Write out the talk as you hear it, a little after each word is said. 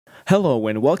Hello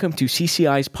and welcome to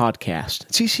CCI's podcast.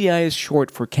 CCI is short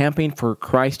for Campaign for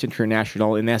Christ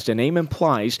International, and as the name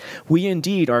implies, we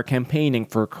indeed are campaigning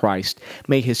for Christ.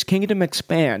 May His kingdom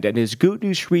expand and His good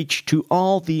news reach to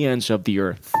all the ends of the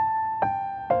earth.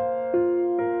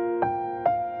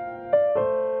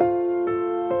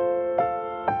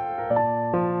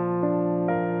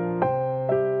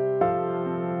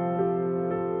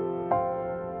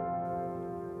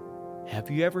 Have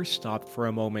you ever stopped for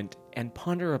a moment and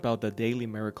ponder about the daily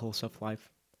miracles of life?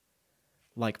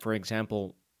 Like, for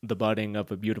example, the budding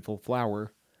of a beautiful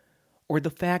flower, or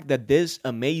the fact that this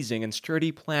amazing and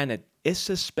sturdy planet is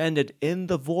suspended in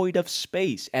the void of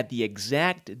space at the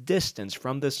exact distance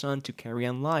from the sun to carry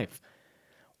on life,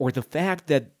 or the fact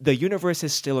that the universe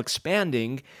is still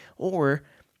expanding, or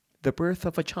the birth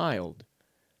of a child.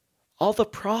 All the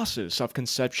process of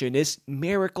conception is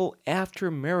miracle after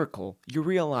miracle. You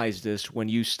realize this when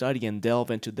you study and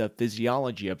delve into the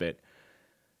physiology of it.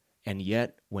 And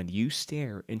yet, when you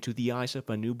stare into the eyes of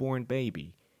a newborn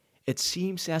baby, it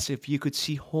seems as if you could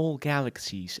see whole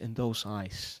galaxies in those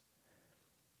eyes.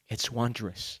 It's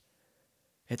wondrous.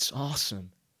 It's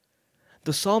awesome.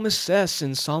 The psalmist says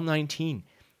in Psalm 19,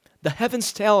 "The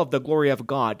heavens tell of the glory of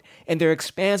God, and their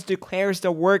expanse declares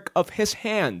the work of His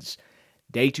hands.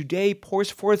 Day to day pours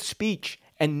forth speech,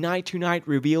 and night to night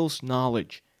reveals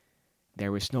knowledge.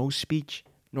 There is no speech,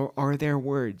 nor are there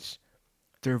words.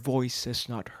 Their voice is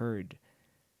not heard."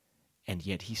 And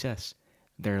yet he says,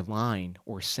 their line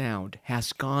or sound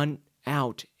has gone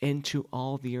out into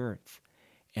all the earth,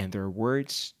 and their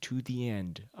words to the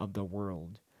end of the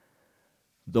world.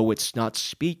 Though it's not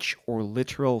speech or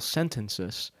literal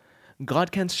sentences,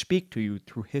 God can speak to you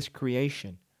through His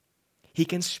creation. He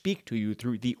can speak to you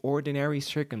through the ordinary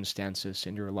circumstances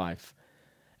in your life.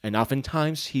 And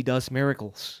oftentimes, He does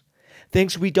miracles.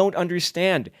 Things we don't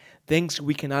understand, things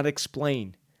we cannot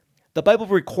explain. The Bible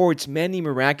records many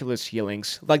miraculous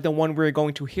healings, like the one we're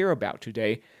going to hear about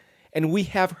today. And we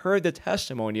have heard the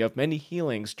testimony of many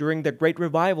healings during the great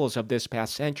revivals of this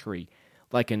past century,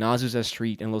 like in Azusa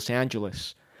Street in Los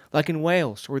Angeles, like in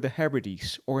Wales or the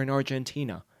Hebrides or in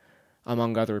Argentina,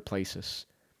 among other places.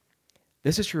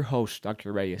 This is your host,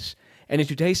 Dr. Reyes, and in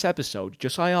today's episode,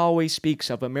 Josiah always speaks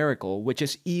of a miracle which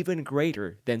is even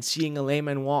greater than seeing a lame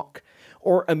man walk,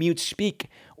 or a mute speak,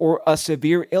 or a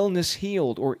severe illness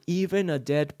healed, or even a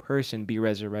dead person be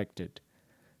resurrected.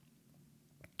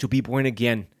 To be born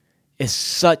again is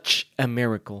such a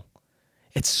miracle.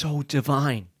 It's so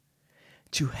divine.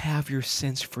 To have your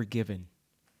sins forgiven.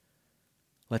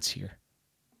 Let's hear.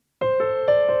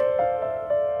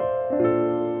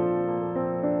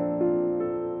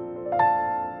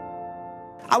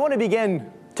 I want to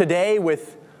begin today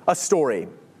with a story.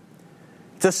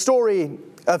 It's a story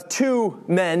of two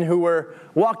men who were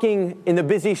walking in the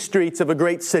busy streets of a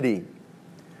great city.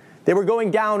 They were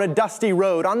going down a dusty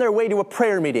road on their way to a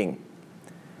prayer meeting.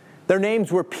 Their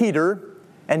names were Peter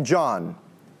and John.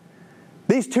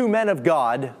 These two men of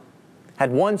God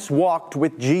had once walked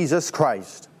with Jesus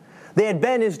Christ. They had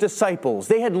been His disciples.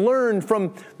 They had learned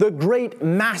from the great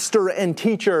master and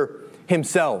teacher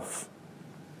Himself.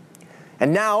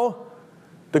 And now,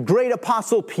 the great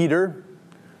apostle Peter,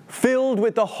 filled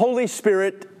with the Holy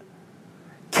Spirit,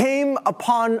 came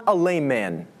upon a lame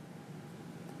man.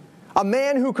 A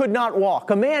man who could not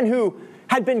walk. A man who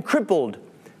had been crippled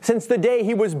since the day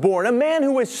he was born. A man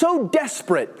who was so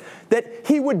desperate that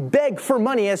he would beg for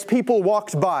money as people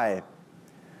walked by.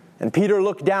 And Peter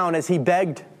looked down as he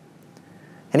begged,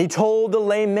 and he told the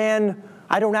lame man,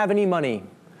 "I don't have any money.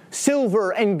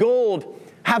 Silver and gold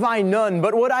have I none,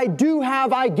 but what I do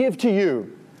have I give to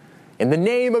you. In the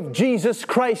name of Jesus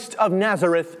Christ of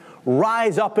Nazareth,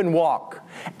 rise up and walk."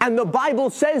 And the Bible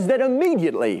says that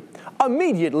immediately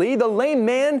the lame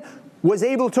man was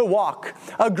able to walk.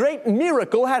 A great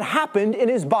miracle had happened in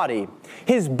his body.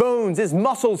 His bones, his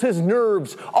muscles, his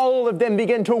nerves, all of them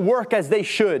began to work as they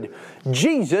should.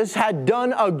 Jesus had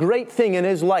done a great thing in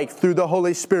his life through the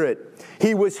Holy Spirit.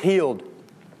 He was healed.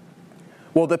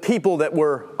 Well, the people that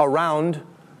were around,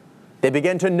 they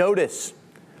began to notice.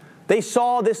 They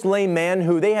saw this lame man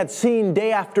who they had seen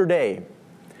day after day.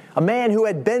 A man who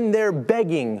had been there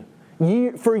begging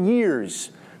for years.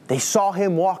 They saw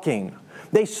him walking.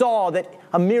 They saw that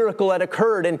a miracle had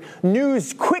occurred, and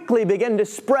news quickly began to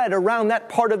spread around that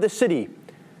part of the city.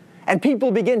 And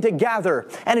people began to gather.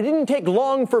 And it didn't take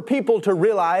long for people to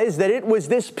realize that it was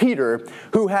this Peter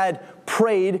who had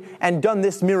prayed and done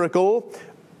this miracle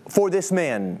for this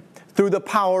man through the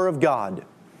power of God.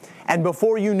 And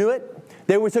before you knew it,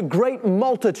 there was a great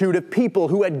multitude of people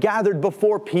who had gathered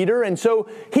before Peter, and so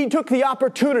he took the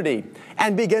opportunity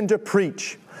and began to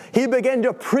preach. He began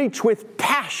to preach with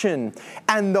passion,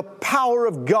 and the power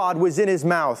of God was in his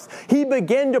mouth. He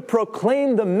began to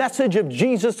proclaim the message of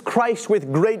Jesus Christ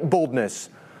with great boldness.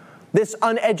 This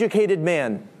uneducated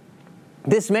man,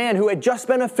 this man who had just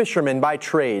been a fisherman by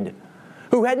trade,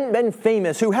 who hadn't been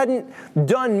famous, who hadn't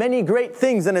done many great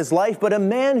things in his life, but a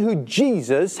man who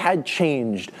Jesus had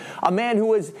changed, a man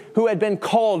who had been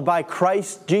called by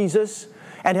Christ Jesus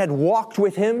and had walked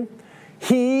with him.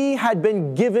 He had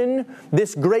been given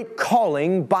this great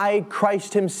calling by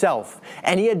Christ himself,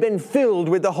 and he had been filled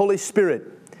with the Holy Spirit,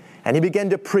 and he began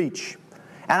to preach.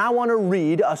 And I want to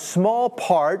read a small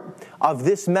part of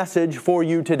this message for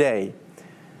you today.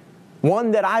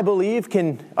 One that I believe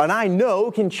can, and I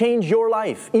know can change your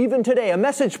life. Even today, a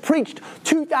message preached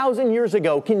 2,000 years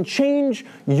ago can change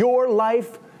your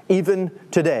life even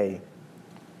today,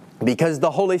 because the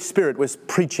Holy Spirit was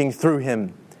preaching through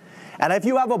him. And if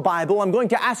you have a Bible, I'm going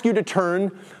to ask you to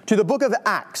turn to the book of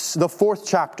Acts, the 4th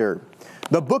chapter.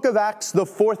 The book of Acts, the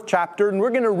 4th chapter, and we're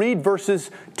going to read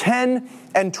verses 10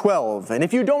 and 12. And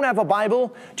if you don't have a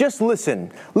Bible, just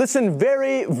listen. Listen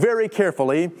very, very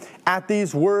carefully at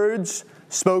these words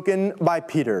spoken by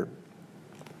Peter.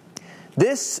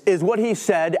 This is what he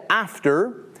said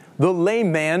after the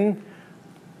lame man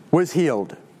was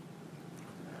healed.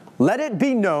 Let it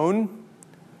be known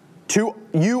to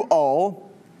you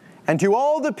all and to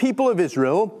all the people of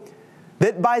Israel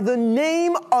that by the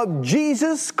name of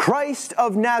Jesus Christ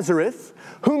of Nazareth,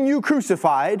 whom you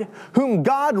crucified, whom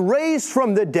God raised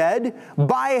from the dead,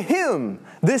 by him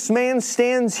this man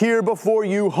stands here before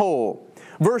you whole.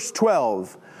 Verse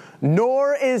 12.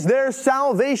 Nor is there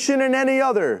salvation in any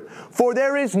other, for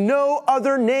there is no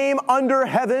other name under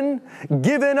heaven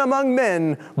given among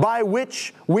men by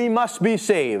which we must be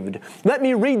saved. Let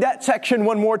me read that section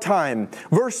one more time.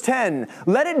 Verse 10,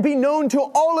 let it be known to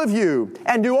all of you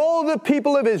and to all the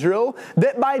people of Israel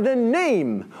that by the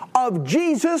name of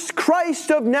Jesus Christ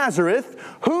of Nazareth,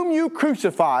 whom you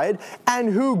crucified and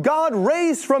who God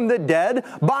raised from the dead,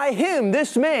 by him,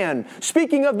 this man,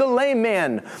 speaking of the lame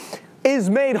man,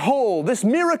 is made whole. This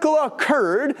miracle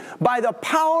occurred by the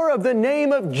power of the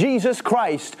name of Jesus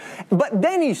Christ. But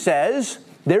then he says,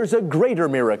 there's a greater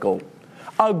miracle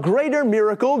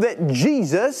that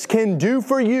Jesus can do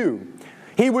for you.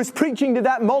 He was preaching to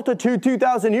that multitude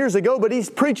 2,000 years ago, but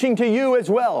he's preaching to you as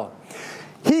well.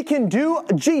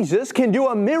 Jesus can do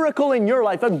a miracle in your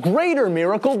life, a greater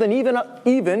miracle than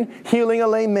even healing a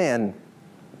lame man.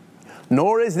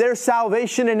 Nor is there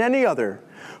salvation in any other.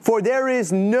 For there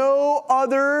is no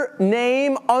other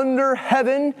name under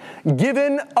heaven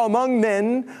given among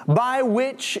men by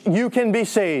which you can be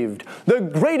saved. The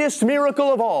greatest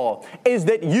miracle of all is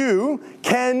that you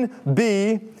can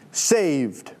be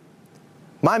saved.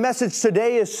 My message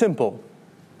today is simple.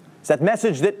 It's that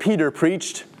message that Peter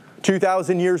preached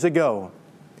 2,000 years ago.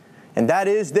 And that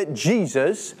is that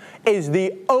Jesus is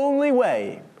the only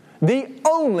way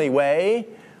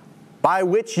by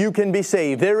which you can be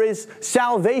saved. There is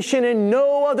salvation in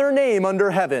no other name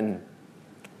under heaven.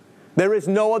 There is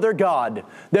no other God.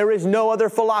 There is no other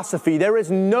philosophy. There is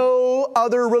no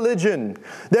other religion.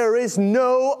 There is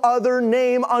no other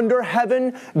name under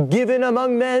heaven given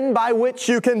among men by which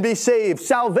you can be saved.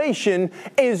 Salvation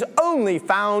is only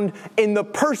found in the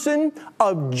person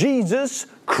of Jesus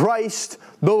Christ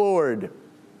the Lord.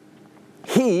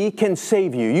 He can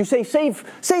save you. You say, save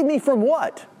me from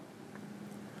what?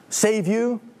 Save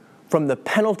you from the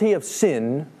penalty of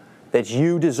sin that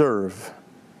you deserve.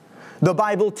 The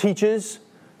Bible teaches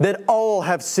that all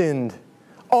have sinned.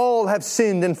 All have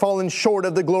sinned and fallen short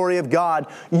of the glory of God.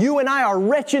 You and I are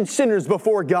wretched sinners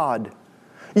before God.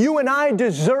 You and I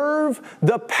deserve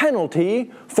the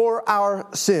penalty for our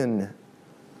sin.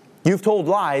 You've told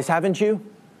lies, haven't you?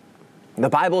 The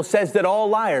Bible says that all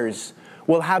liars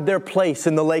will have their place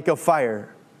in the lake of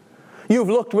fire. You've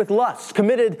looked with lust,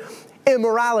 committed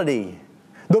immorality.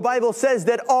 The Bible says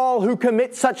that all who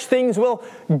commit such things will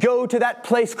go to that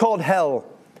place called hell.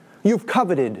 You've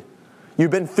coveted.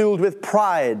 You've been filled with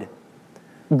pride.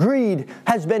 Greed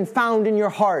has been found in your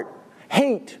heart.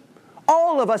 Hate.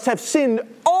 All of us have sinned.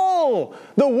 All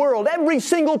the world, every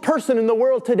single person in the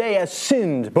world today has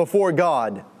sinned before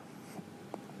God.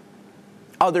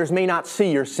 Others may not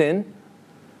see your sin.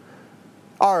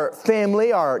 Our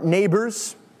family, our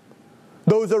neighbors,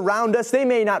 those around us, they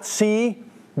may not see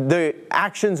the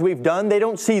actions we've done. They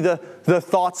don't see the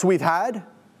thoughts we've had.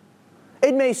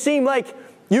 It may seem like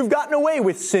you've gotten away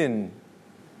with sin.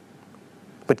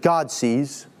 But God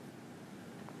sees.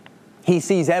 He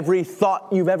sees every thought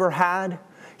you've ever had.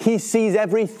 He sees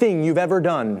everything you've ever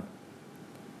done.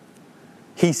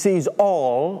 He sees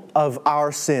all of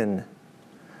our sin.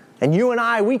 And you and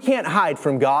I, we can't hide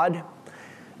from God.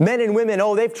 Men and women,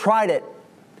 they've tried it.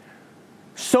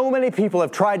 So many people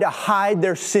have tried to hide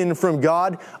their sin from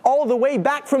God, all the way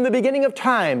back from the beginning of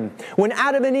time. When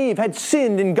Adam and Eve had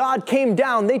sinned and God came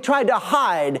down, they tried to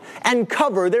hide and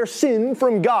cover their sin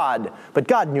from God. But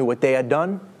God knew what they had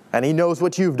done, and He knows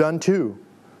what you've done too.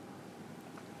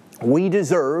 We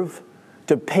deserve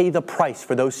to pay the price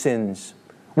for those sins.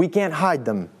 We can't hide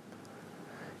them.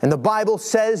 And the Bible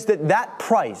says that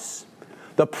price,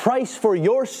 the price for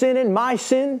your sin and my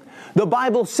sin, the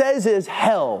Bible says is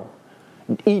hell.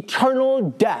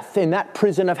 Eternal death in that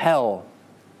prison of hell.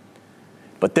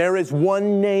 But there is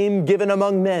one name given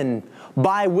among men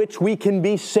by which we can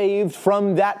be saved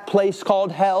from that place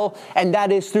called hell, and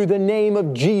that is through the name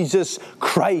of Jesus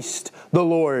Christ the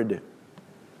Lord.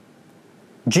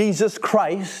 Jesus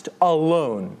Christ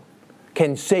alone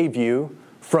can save you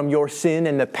from your sin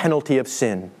and the penalty of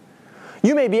sin.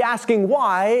 You may be asking,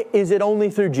 why is it only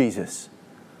through Jesus?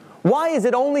 Why is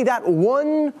it only that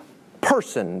one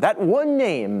person, that one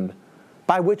name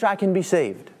by which I can be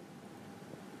saved?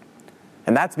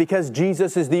 And that's because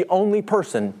Jesus is the only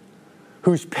person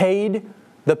who's paid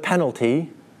the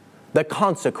penalty, the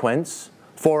consequence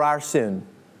for our sin.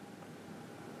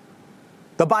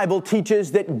 The Bible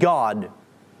teaches that God,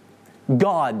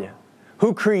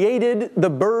 who created the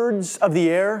birds of the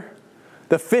air,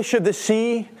 the fish of the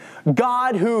sea,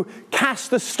 God who cast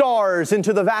the stars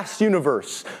into the vast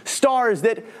universe, stars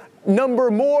that number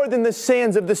more than the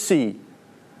sands of the sea,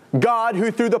 God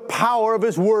who through the power of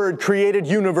His Word created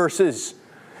universes,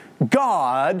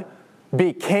 God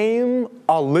became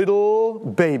a little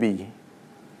baby.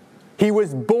 He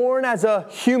was born as a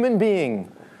human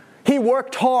being. He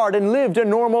worked hard and lived a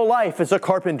normal life as a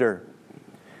carpenter.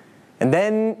 And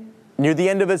then, near the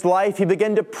end of His life, He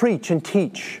began to preach and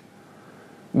teach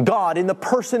God in the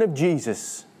person of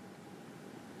Jesus.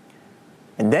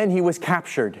 And then He was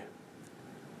captured.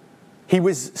 He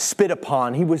was spit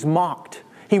upon. He was mocked.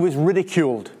 He was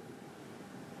ridiculed.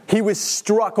 He was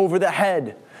struck over the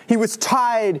head. He was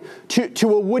tied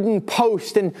to a wooden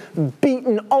post and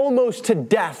beaten almost to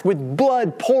death with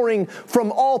blood pouring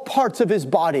from all parts of His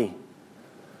body.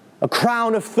 A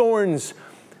crown of thorns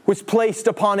was placed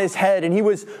upon His head, and He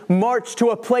was marched to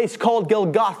a place called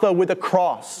Golgotha with a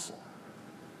cross.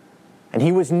 And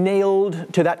He was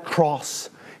nailed to that cross,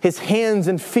 His hands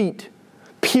and feet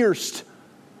pierced.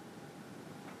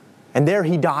 And there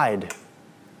He died.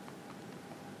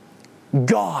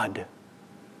 God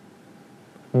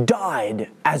died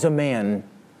as a man,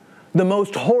 the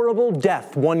most horrible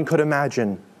death one could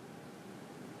imagine.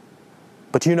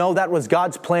 But you know, that was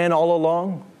God's plan all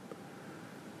along.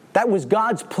 That was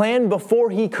God's plan before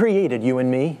He created you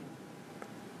and me.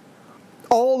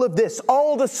 All of this,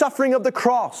 all the suffering of the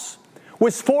cross,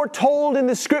 was foretold in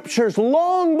the Scriptures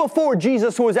long before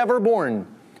Jesus was ever born.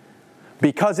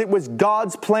 Because it was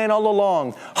God's plan all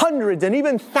along. Hundreds and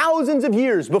even thousands of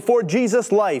years before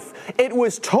Jesus' life, it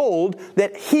was told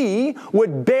that He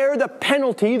would bear the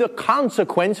penalty, the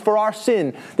consequence for our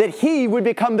sin. That He would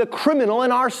become the criminal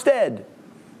in our stead.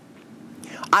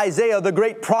 Isaiah, the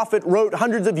great prophet, wrote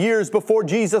hundreds of years before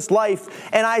Jesus' life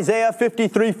in Isaiah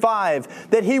 53:5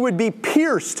 that He would be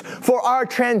pierced for our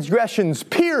transgressions,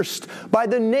 pierced by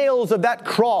the nails of that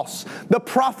cross. The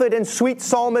prophet and sweet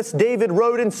psalmist David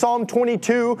wrote in Psalm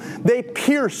 22, "They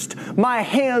pierced my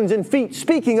hands and feet,"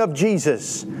 speaking of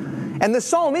Jesus. And the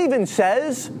psalm even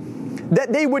says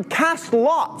that they would cast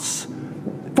lots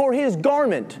for His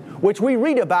garment, which we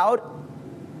read about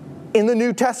in the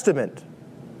New Testament.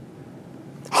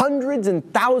 Hundreds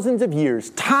and thousands of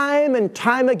years, time and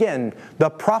time again, the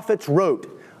prophets wrote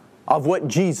of what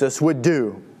Jesus would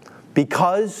do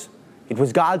because it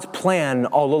was God's plan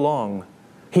all along.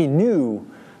 He knew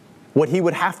what He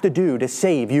would have to do to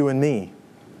save you and me.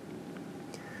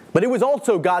 But it was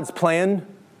also God's plan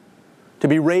to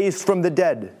be raised from the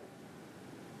dead.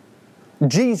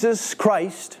 Jesus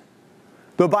Christ,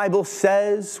 the Bible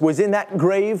says, was in that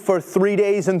grave for 3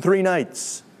 days and 3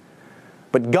 nights.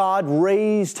 But God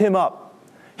raised Him up.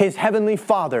 His heavenly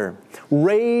Father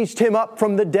raised Him up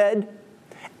from the dead.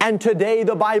 And today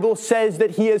the Bible says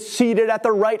that He is seated at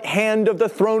the right hand of the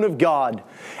throne of God.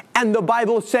 And the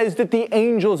Bible says that the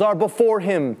angels are before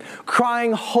Him,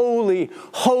 crying, "Holy,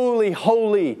 holy,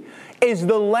 holy is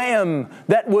the Lamb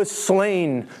that was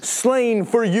slain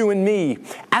for you and me."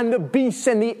 And the beasts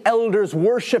and the elders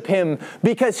worship Him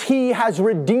because He has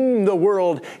redeemed the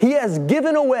world. He has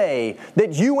given away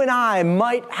that you and I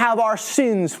might have our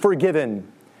sins forgiven.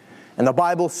 And the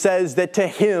Bible says that to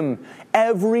Him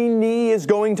every knee is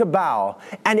going to bow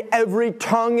and every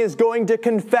tongue is going to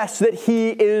confess that He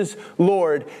is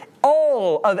Lord.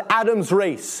 all of Adam's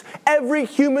race, every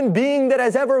human being that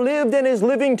has ever lived and is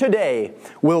living today,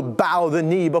 will bow the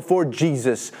knee before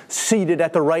Jesus, seated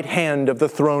at the right hand of the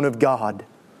throne of God.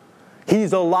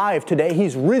 He's alive today.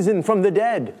 He's risen from the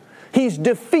dead. He's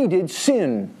defeated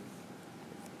sin.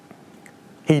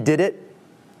 He did it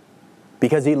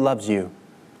because He loves you.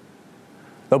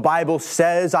 The Bible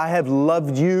says, I have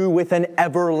loved you with an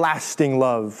everlasting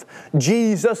love.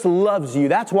 Jesus loves you.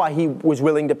 That's why He was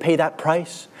willing to pay that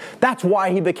price. That's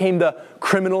why He became the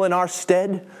criminal in our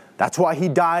stead. That's why He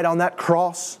died on that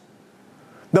cross.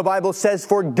 The Bible says,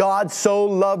 for God so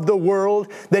loved the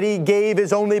world that He gave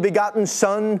His only begotten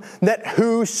Son, that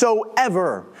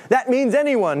whosoever, that means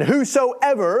anyone,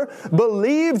 whosoever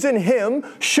believes in Him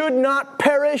should not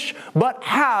perish, but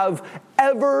have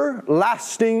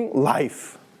everlasting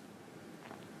life.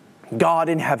 God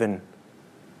in heaven,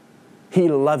 He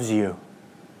loves you.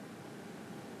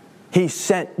 He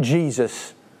sent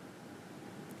Jesus,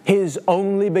 His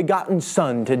only begotten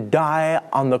Son, to die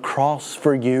on the cross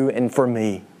for you and for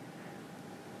me.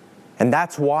 And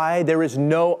that's why there is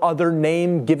no other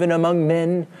name given among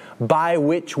men by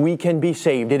which we can be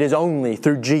saved. It is only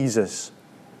through Jesus.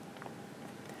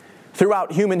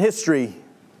 Throughout human history,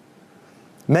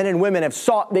 men and women have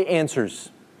sought the answers.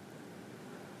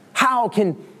 How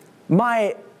can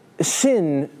my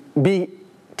sin be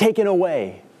taken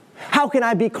away? How can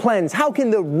I be cleansed? How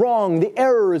can the wrong, the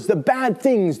errors, the bad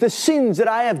things, the sins that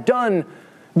I have done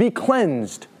be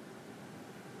cleansed?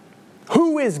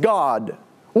 Who is God?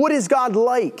 What is God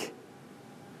like?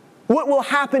 What will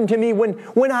happen to me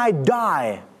when I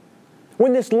die?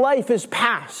 When this life is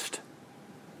past?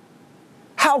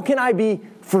 How can I be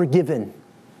forgiven?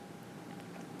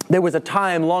 There was a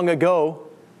time long ago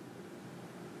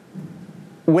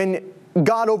when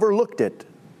God overlooked it.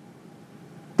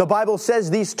 The Bible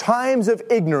says these times of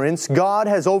ignorance God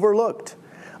has overlooked,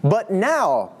 but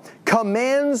now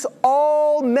commands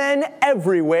all men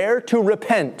everywhere to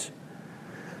repent.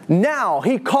 Now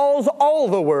He calls all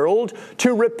the world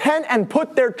to repent and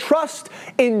put their trust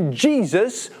in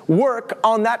Jesus' work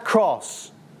on that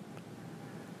cross.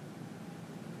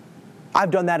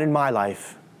 I've done that in my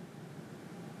life.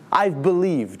 I've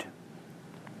believed.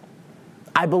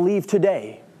 I believe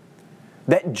today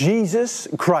that Jesus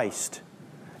Christ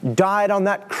died on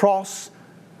that cross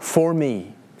for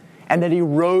me, and that He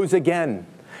rose again.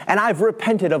 And I've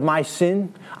repented of my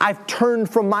sin. I've turned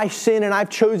from my sin, and I've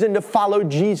chosen to follow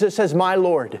Jesus as my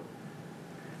Lord.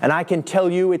 And I can tell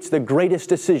you it's the greatest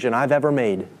decision I've ever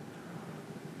made.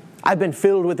 I've been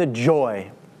filled with the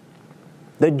joy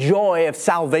of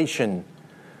salvation,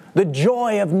 the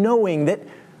joy of knowing that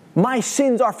my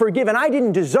sins are forgiven. I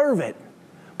didn't deserve it,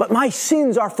 but my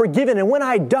sins are forgiven. And when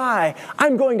I die,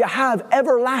 I'm going to have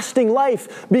everlasting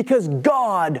life because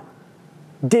God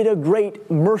did a great,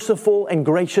 merciful, and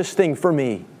gracious thing for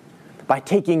me by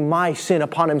taking my sin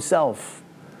upon Himself.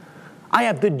 I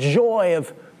have the joy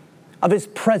of His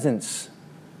presence,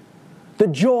 the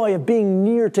joy of being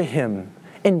near to Him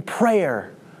in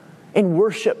prayer, in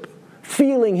worship,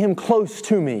 feeling Him close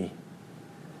to me.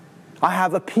 I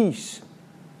have a peace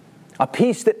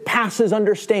that passes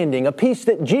understanding, a peace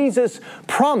that Jesus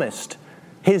promised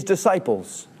His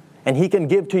disciples, and He can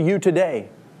give to you today.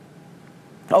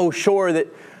 Oh, sure that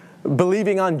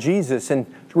believing on Jesus and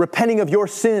repenting of your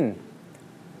sin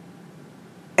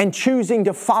and choosing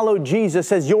to follow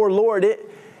Jesus as your Lord,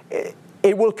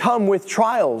 it will come with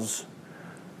trials.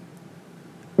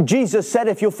 Jesus said,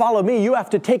 if you'll follow me, you have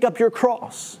to take up your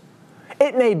cross.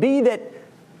 It may be that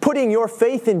putting your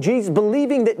faith in Jesus,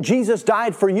 believing that Jesus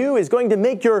died for you, is going to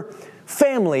make your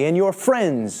family and your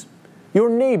friends, your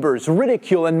neighbors,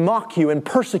 ridicule and mock you and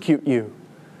persecute you.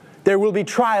 There will be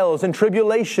trials and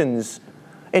tribulations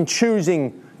in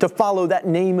choosing to follow that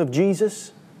name of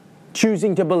Jesus,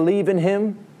 choosing to believe in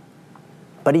Him.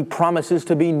 But He promises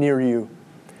to be near you.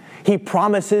 He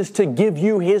promises to give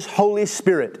you His Holy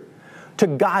Spirit to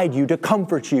guide you, to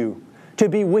comfort you, to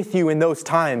be with you in those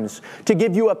times, to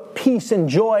give you a peace and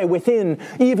joy within,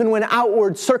 even when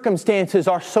outward circumstances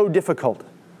are so difficult.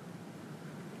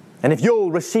 And if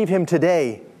you'll receive Him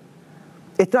today,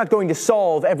 it's not going to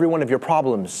solve every one of your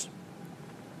problems,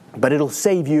 but it'll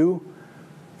save you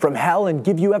from hell and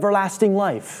give you everlasting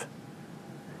life.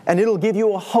 And it'll give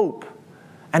you a hope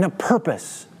and a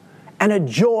purpose and a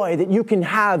joy that you can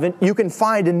have and you can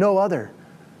find in no other.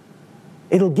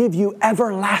 It'll give you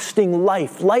everlasting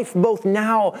life, life both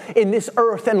now in this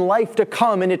earth and life to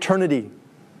come in eternity.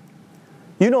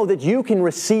 You know that you can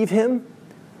receive Him.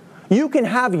 You can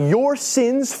have your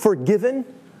sins forgiven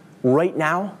right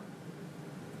now.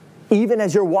 Even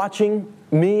as you're watching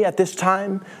me at this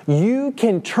time, you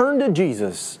can turn to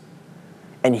Jesus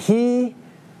And He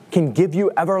can give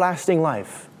you everlasting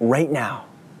life right now.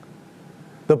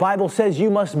 The Bible says you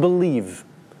must believe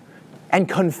and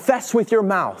confess with your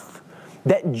mouth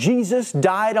that Jesus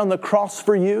died on the cross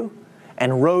for you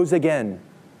and rose again.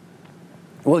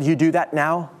 Will you do that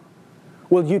now?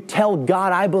 Will you tell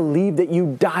God, I believe that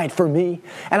you died for me,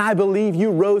 and I believe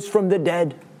you rose from the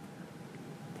dead?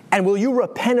 And will you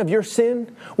repent of your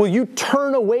sin? Will you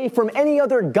turn away from any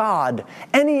other god,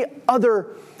 any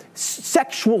other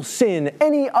sexual sin,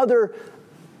 any other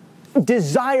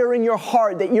desire in your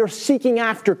heart that you're seeking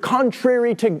after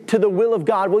contrary to the will of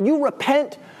God? Will you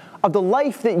repent of the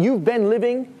life that you've been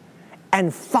living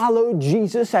and follow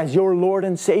Jesus as your Lord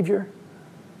and Savior?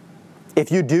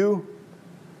 If you do,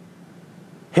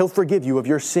 He'll forgive you of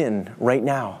your sin right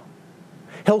now.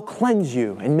 He'll cleanse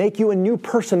you and make you a new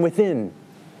person within.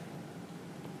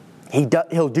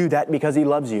 He'll do that because He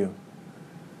loves you.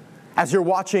 As you're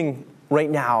watching right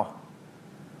now,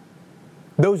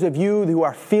 those of you who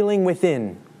are feeling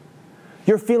within,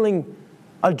 you're feeling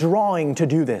a drawing to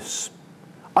do this,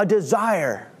 a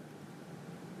desire.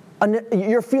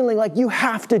 You're feeling like you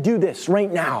have to do this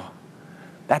right now.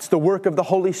 That's the work of the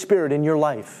Holy Spirit in your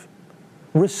life.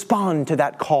 Respond to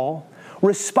that call.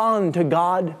 Respond to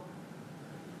God.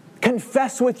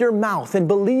 Confess with your mouth and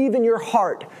believe in your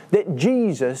heart that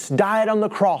Jesus died on the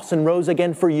cross and rose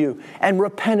again for you, and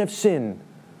repent of sin.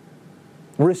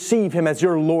 Receive Him as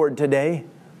your Lord today.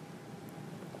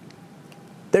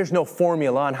 There's no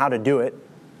formula on how to do it,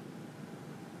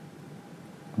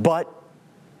 but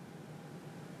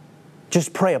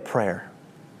just pray a prayer.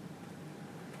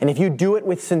 And if you do it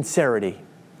with sincerity,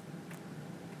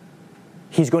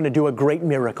 He's going to do a great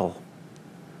miracle.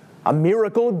 A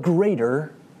miracle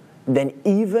greater than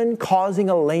even causing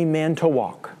a lame man to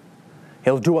walk.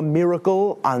 He'll do a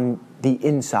miracle on the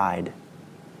inside.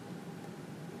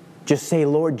 Just say,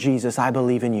 Lord Jesus, I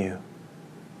believe in you,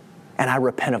 and I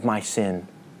repent of my sin.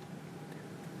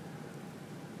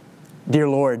 Dear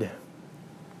Lord,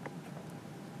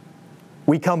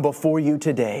 we come before you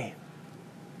today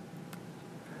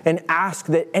and ask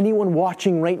that anyone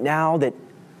watching right now that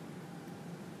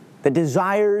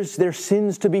desires their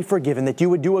sins to be forgiven, that you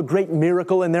would do a great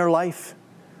miracle in their life,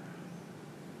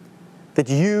 that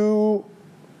you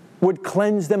would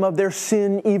cleanse them of their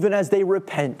sin even as they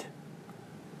repent,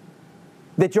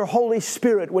 that your Holy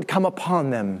Spirit would come upon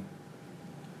them,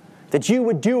 that you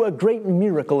would do a great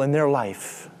miracle in their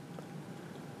life,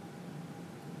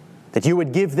 that you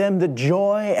would give them the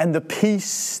joy and the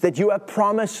peace that you have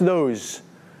promised those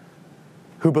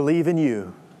who believe in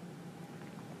you.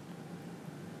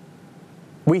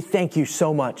 We thank you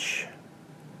so much.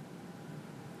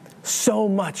 So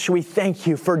much we thank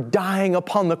you for dying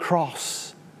upon the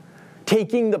cross,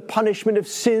 taking the punishment of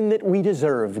sin that we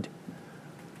deserved.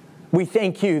 We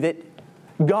thank you that,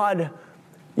 God,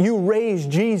 you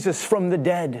raised Jesus from the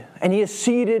dead, and He is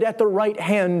seated at the right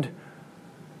hand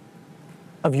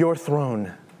of your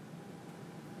throne.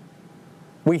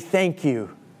 We thank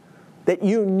you that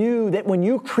you knew that when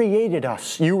you created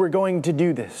us, you were going to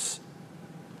do this.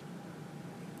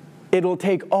 It'll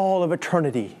take all of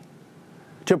eternity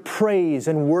to praise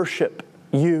and worship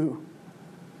you.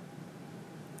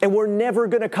 And we're never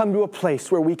going to come to a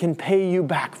place where we can pay you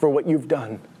back for what you've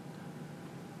done.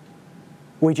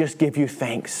 We just give you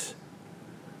thanks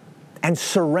and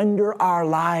surrender our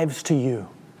lives to you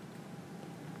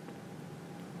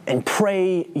and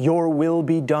pray your will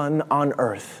be done on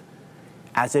earth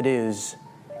as it is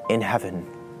in heaven.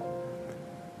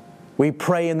 We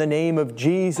pray in the name of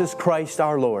Jesus Christ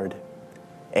our Lord.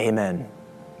 Amen.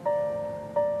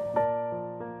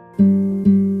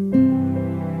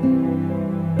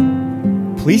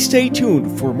 Please stay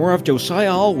tuned for more of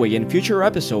Josiah Alway in future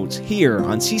episodes here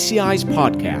on CCI's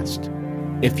podcast.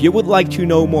 If you would like to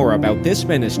know more about this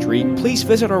ministry, please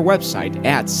visit our website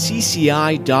at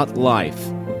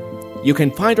cci.life. You can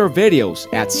find our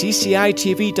videos at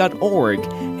ccitv.org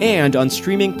and on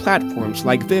streaming platforms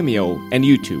like Vimeo and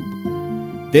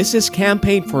YouTube. This is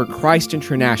Campaign for Christ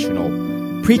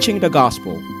International, preaching the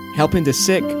gospel, helping the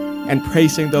sick, and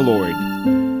praising the Lord.